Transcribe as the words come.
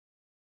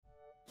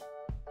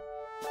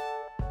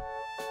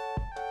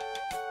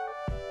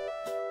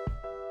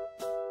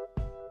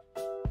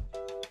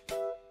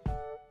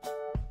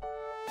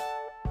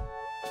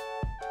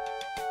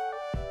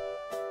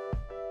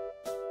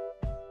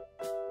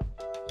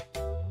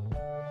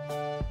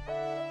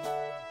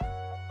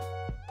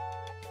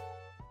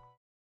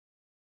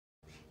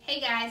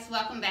Guys,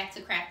 welcome back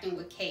to Crafting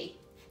with Kay.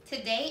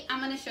 Today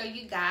I'm going to show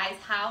you guys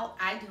how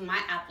I do my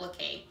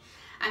applique.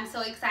 I'm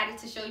so excited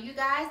to show you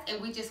guys,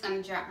 and we're just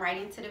going to jump right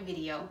into the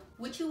video.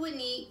 What you would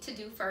need to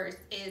do first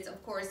is,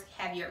 of course,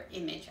 have your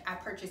image. I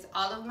purchased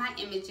all of my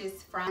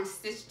images from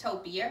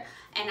Stitchtopia,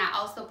 and I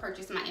also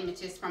purchased my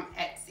images from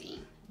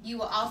Etsy. You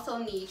will also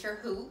need your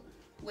hoop,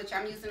 which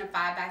I'm using a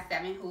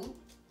 5x7 hoop.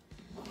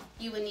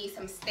 You will need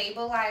some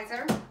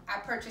stabilizer. I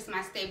purchased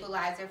my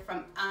stabilizer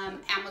from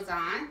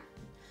Amazon.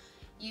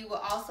 You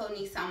will also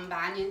need some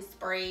binding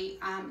spray,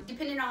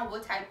 depending on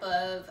what type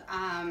of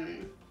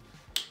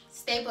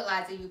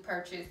stabilizer you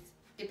purchase,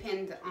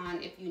 depends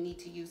on if you need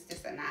to use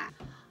this or not.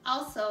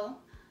 Also,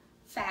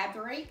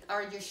 fabric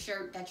or your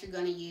shirt that you're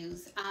gonna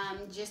use.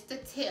 Just a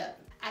tip,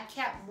 I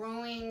kept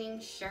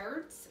ruining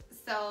shirts.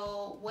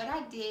 So what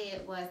I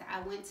did was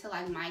I went to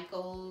like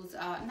Michael's,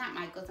 not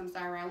Michael's, I'm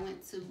sorry, I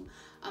went to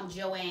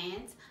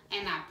Joann's,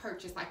 and I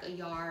purchased like a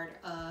yard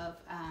of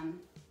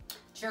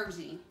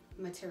jersey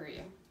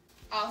material.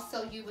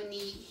 Also, you will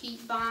need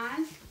heat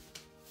bond.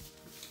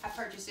 I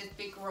purchased this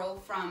big roll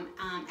from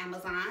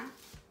Amazon.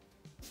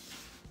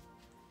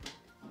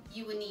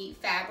 You will need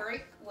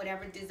fabric,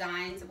 whatever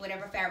designs,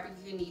 whatever fabric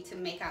you need to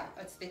make out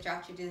or stitch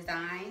out your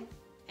design.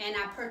 And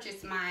I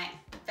purchased my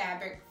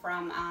fabric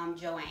from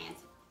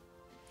Joann's.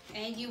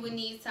 And you will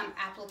need some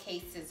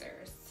applique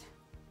scissors.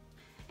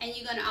 And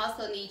you're gonna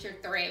also need your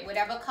thread,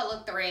 whatever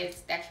color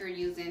threads that you're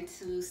using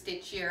to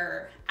stitch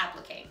your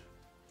applique.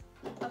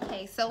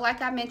 Okay, so like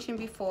I mentioned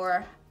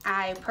before,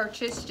 I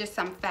purchased just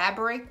some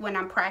fabric when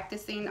I'm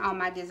practicing on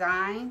my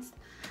designs.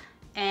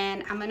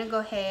 And I'm gonna go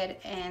ahead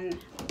and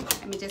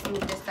let me just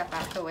move this stuff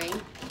out the way.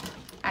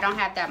 I don't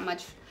have that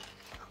much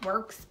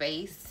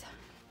workspace.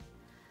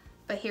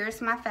 But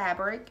here's my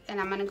fabric, and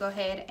I'm gonna go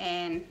ahead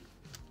and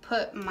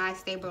put my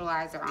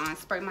stabilizer on,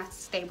 spray my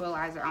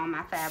stabilizer on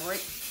my fabric.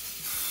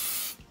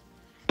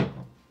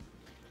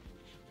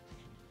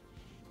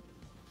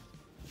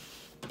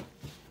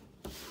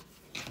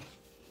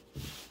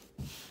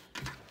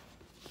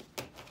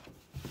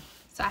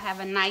 So I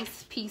have a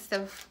nice piece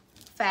of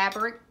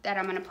fabric that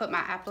I'm gonna put my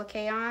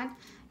applique on,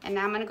 and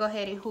now I'm gonna go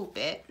ahead and hoop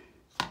it.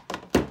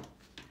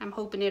 I'm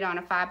hooping it on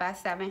a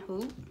 5x7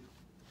 hoop.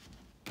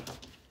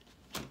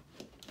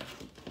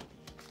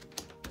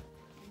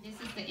 This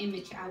is the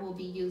image I will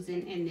be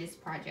using in this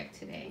project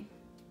today.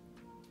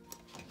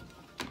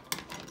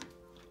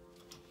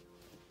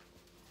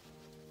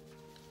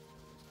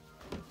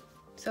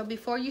 So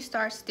before you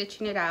start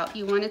stitching it out,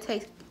 you wanna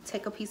take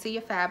a piece of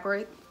your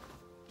fabric,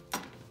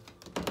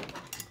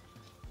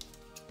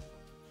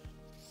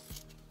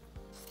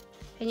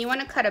 and you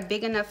want to cut a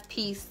big enough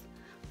piece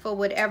for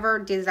whatever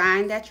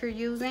design that you're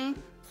using.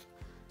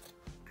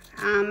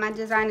 My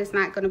design is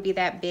not going to be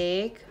that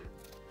big,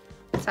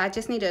 so I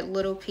just need a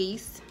little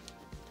piece.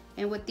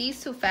 And with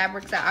these two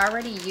fabrics, I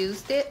already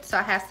used it, so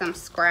I have some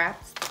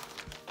scraps.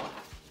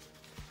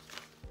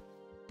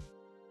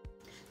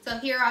 So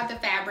here are the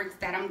fabrics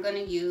that I'm going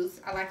to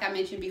use. Like I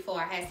mentioned before,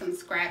 I had some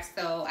scraps,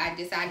 so I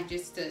decided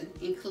just to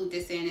include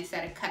this in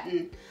instead of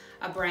cutting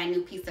a brand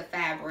new piece of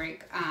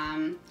fabric.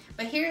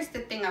 But here's the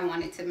thing I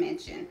wanted to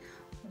mention.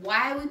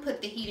 Why we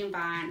put the heating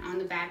bond on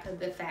the back of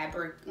the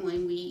fabric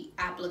when we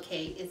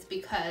applique is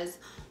because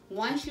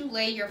once you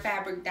lay your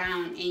fabric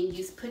down and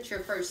you put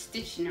your first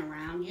stitching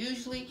around,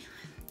 usually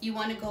you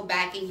want to go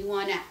back and you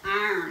want to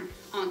iron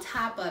on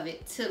top of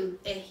it to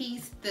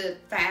adhere the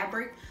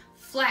fabric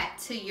flat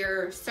to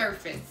your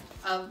surface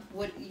of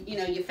what, you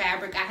know, your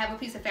fabric. I have a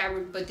piece of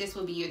fabric, but this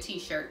will be your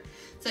t-shirt.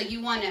 So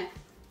you want to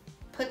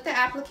put the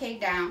applique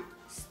down,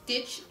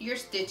 stitch your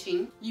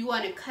stitching. You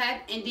want to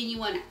cut, and then you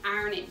want to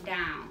iron it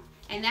down.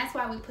 And that's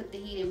why we put the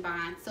heating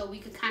bond, so we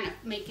could kind of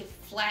make it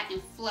flat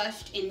and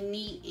flushed and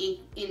neat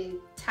and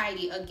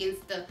tidy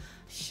against the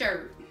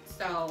shirt.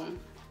 So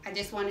I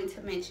just wanted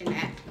to mention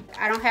that.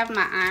 I don't have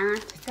my iron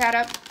set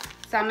up,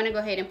 so I'm going to go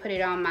ahead and put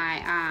it on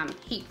my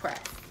heat press.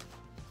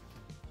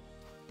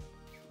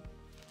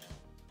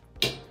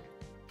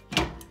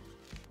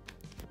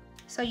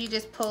 So you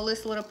just pull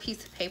this little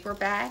piece of paper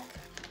back,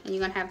 and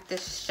you're gonna have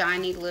this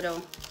shiny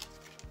little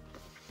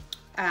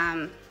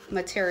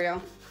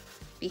material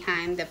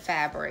behind the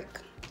fabric,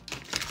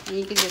 and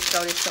you can just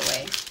throw this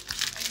away.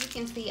 As you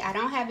can see, I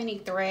don't have any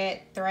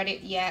thread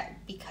threaded yet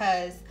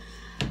because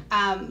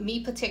me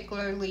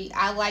particularly,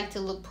 I like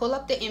to pull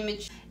up the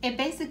image. It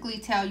basically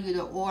tells you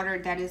the order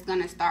that it's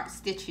gonna start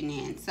stitching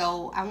in.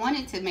 So I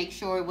wanted to make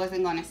sure it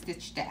wasn't gonna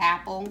stitch the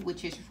apple,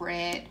 which is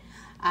red.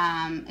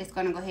 It's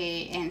gonna go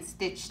ahead and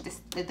stitch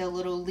the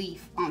little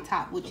leaf on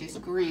top, which is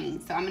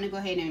green. So I'm gonna go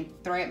ahead and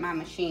thread my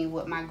machine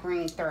with my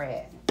green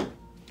thread.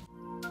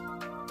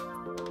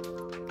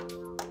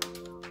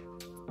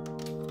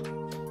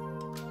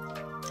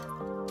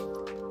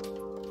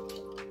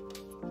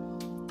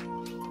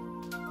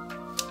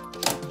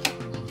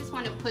 You just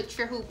want to put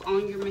your hoop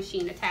on your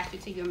machine, attach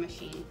it to your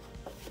machine,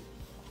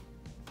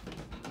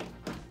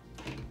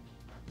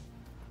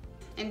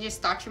 and just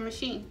start your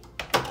machine.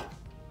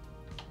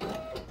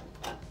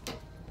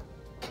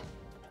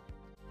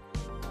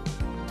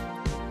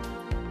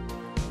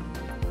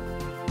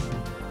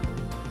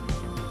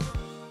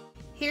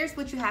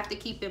 here's what you have to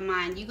keep in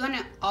mind. You're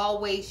gonna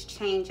always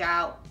change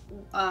out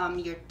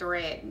your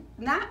thread.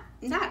 Not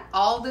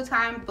all the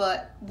time,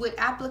 but with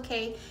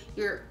applique,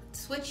 you're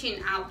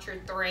switching out your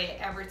thread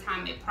every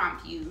time it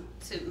prompts you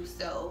to.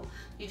 So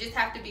you just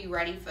have to be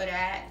ready for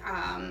that.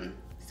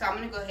 So I'm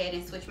gonna go ahead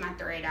and switch my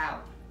thread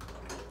out.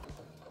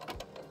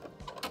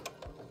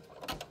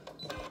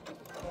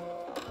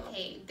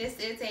 Okay, this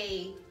is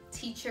a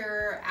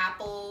teacher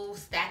apple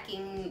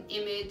stacking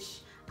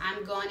image.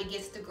 I'm going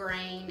against the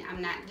grain.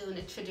 I'm not doing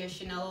the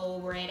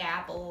traditional red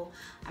apple.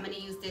 I'm going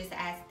to use this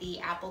as the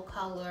apple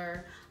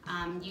color.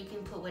 You can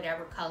put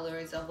whatever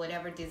colors or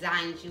whatever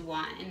designs you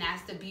want, and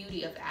that's the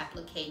beauty of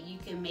applique. You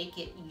can make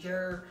it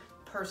your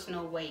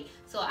personal way.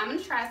 So I'm going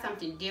to try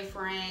something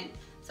different.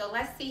 So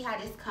let's see how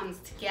this comes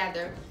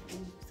together.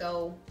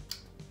 So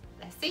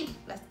let's see.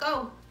 Let's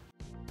go.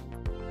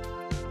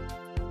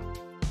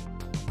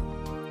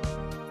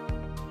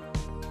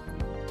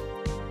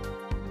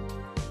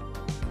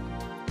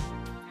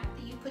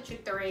 Your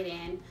thread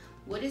in,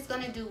 what it's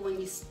going to do when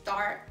you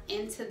start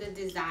into the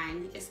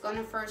design, it's going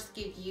to first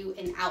give you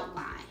an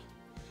outline.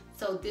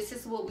 So this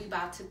is what we're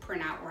about to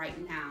print out right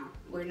now.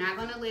 We're not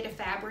going to lay the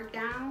fabric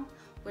down.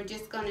 We're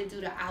just going to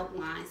do the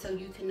outline so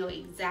you can know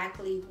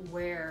exactly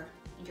where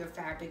your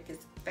fabric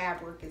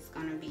is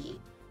going to be.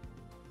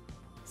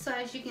 So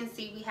as you can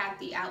see, we have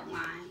the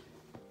outline.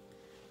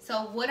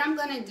 So what I'm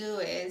going to do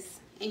is,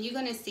 and you're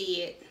going to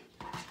see it,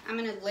 I'm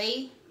going to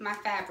lay my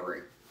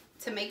fabric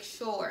to make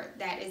sure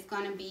that it's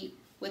going to be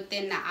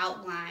within the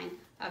outline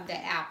of the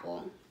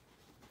apple.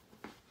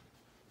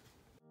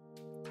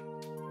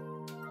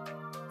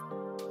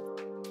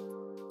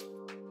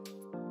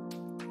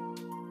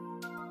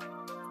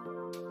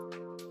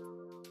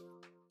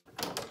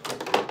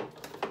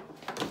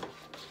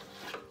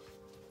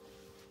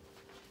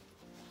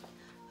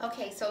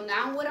 Okay, so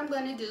now what I'm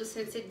going to do,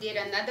 since it did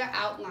another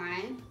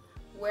outline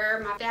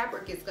where my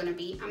fabric is going to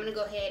be, I'm going to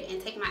go ahead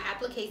and take my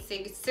applique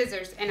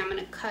scissors and I'm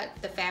going to cut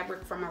the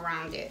fabric from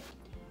around it.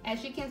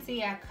 As you can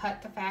see, I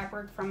cut the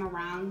fabric from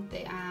around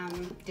the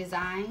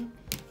design.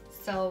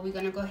 So we're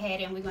going to go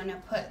ahead and we're going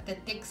to put the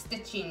thick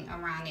stitching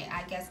around it.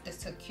 I guess to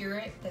secure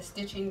it, the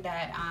stitching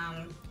that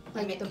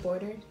like the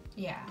border?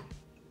 Yeah,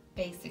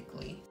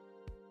 basically.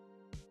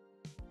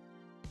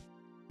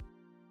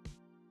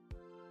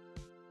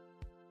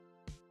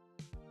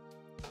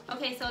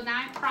 Okay, so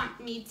now it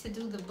prompts me to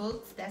do the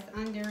books that's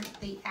under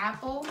the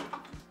apple.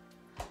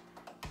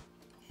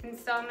 And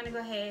so I'm gonna go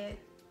ahead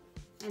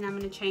and I'm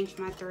gonna change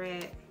my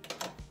thread.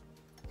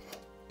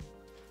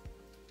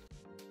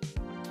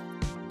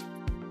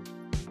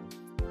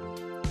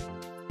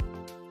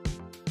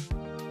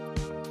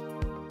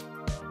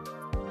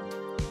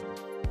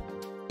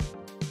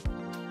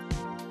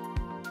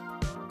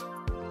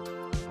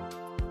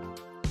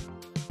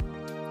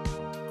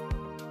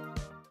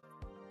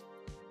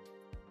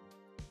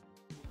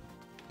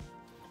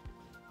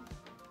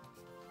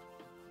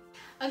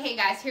 Okay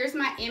guys, here's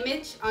my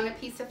image on a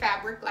piece of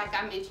fabric like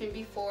I mentioned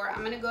before.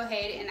 I'm going to go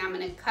ahead and I'm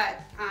going to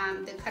cut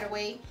the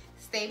cutaway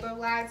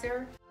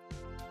stabilizer.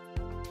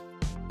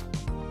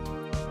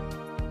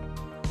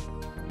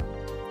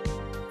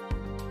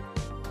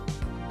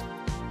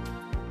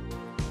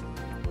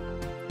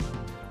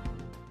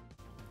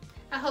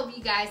 I hope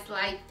you guys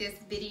like this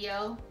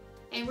video.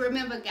 And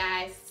remember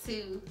guys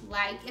to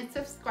like and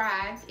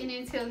subscribe, and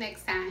until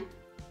next time,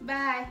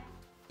 bye.